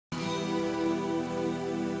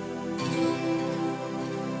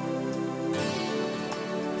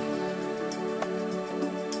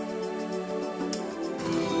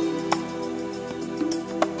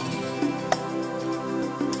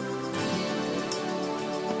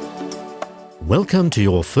Welcome to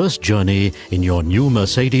your first journey in your new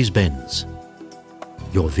Mercedes-Benz.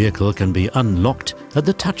 Your vehicle can be unlocked at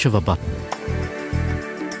the touch of a button.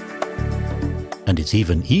 And it's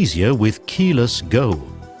even easier with keyless go.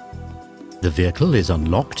 The vehicle is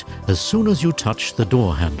unlocked as soon as you touch the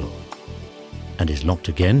door handle, and is locked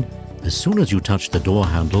again as soon as you touch the door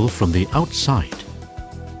handle from the outside.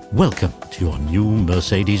 Welcome to your new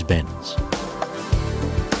Mercedes-Benz.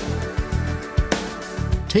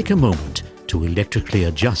 Take a moment to electrically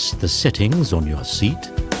adjust the settings on your seat,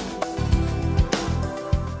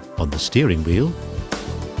 on the steering wheel,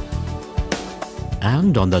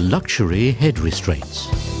 and on the luxury head restraints.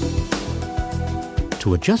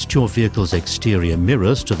 To adjust your vehicle's exterior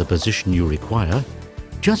mirrors to the position you require,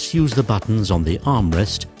 just use the buttons on the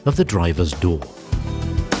armrest of the driver's door.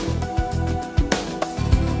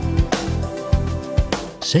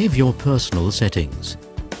 Save your personal settings.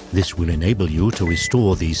 This will enable you to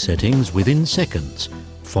restore these settings within seconds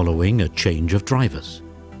following a change of drivers.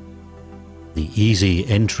 The easy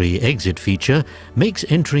entry-exit feature makes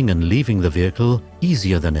entering and leaving the vehicle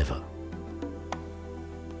easier than ever.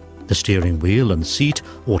 The steering wheel and seat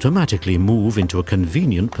automatically move into a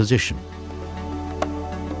convenient position.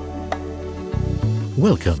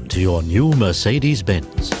 Welcome to your new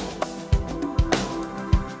Mercedes-Benz.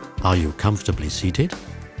 Are you comfortably seated?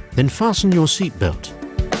 Then fasten your seatbelt.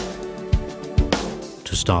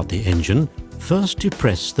 To start the engine, first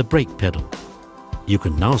depress the brake pedal. You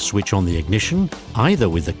can now switch on the ignition either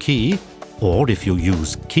with the key or, if you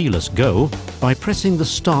use keyless go, by pressing the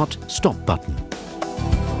start-stop button.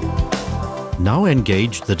 Now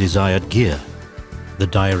engage the desired gear. The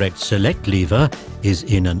direct select lever is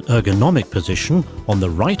in an ergonomic position on the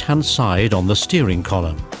right-hand side on the steering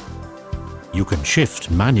column. You can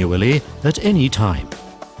shift manually at any time.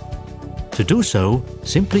 To do so,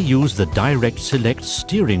 simply use the direct select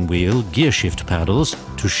steering wheel gear shift paddles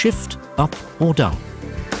to shift up or down.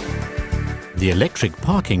 The electric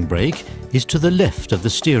parking brake is to the left of the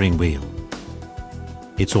steering wheel.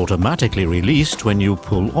 It's automatically released when you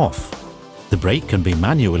pull off. The brake can be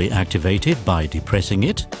manually activated by depressing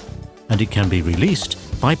it, and it can be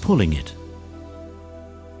released by pulling it.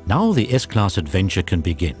 Now the S-Class adventure can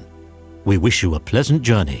begin. We wish you a pleasant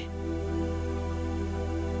journey.